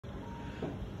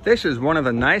This is one of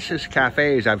the nicest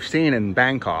cafes I've seen in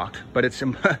Bangkok, but it's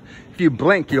if you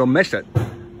blink, you'll miss it.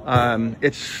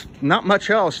 It's not much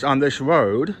else on this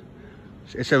road.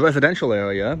 It's a residential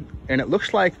area, and it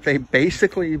looks like they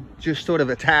basically just sort of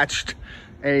attached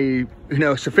a,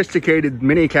 sophisticated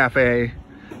mini cafe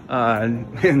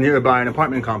nearby an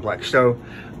apartment complex. So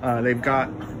they've got,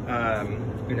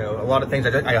 a lot of things.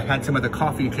 I had some of the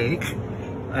coffee cake,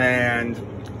 and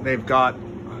they've got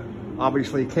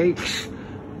obviously cakes.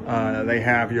 They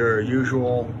have your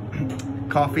usual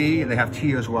coffee, and they have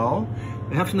tea as well.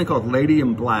 They have something called Lady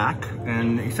in Black,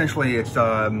 and essentially it's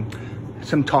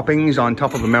some toppings on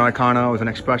top of Americanos and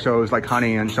espressos like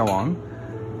honey and so on.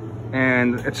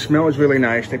 And it smells really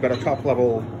nice. They've got a top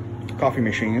level coffee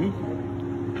machine.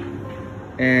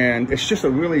 And it's just a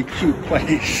really cute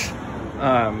place.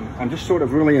 I'm just sort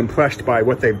of really impressed by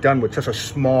what they've done with such a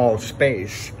small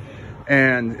space.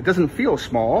 And it doesn't feel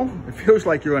small. It feels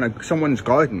like you're in someone's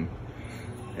garden.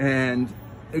 And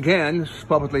again, it's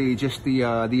probably just the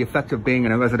effect of being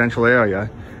in a residential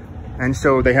area. And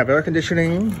so they have air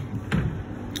conditioning.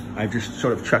 I just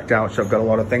sort of checked out, so I've got a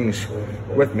lot of things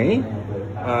with me.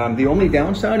 The only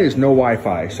downside is no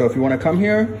Wi-Fi. So if you want to come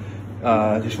here,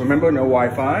 just remember no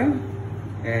Wi-Fi.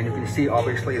 And you can see,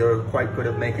 obviously, they're quite good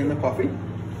at making the coffee.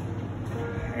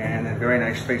 And a very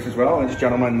nice space as well. And this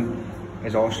gentleman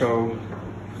is also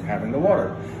having the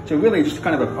water. So really just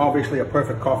kind of obviously a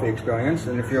perfect coffee experience.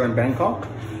 And if you're in Bangkok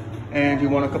and you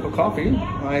want a cup of coffee,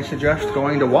 I suggest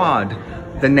going to Wad.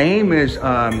 The name is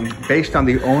based on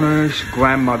the owner's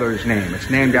grandmother's name. It's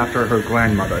named after her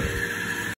grandmother.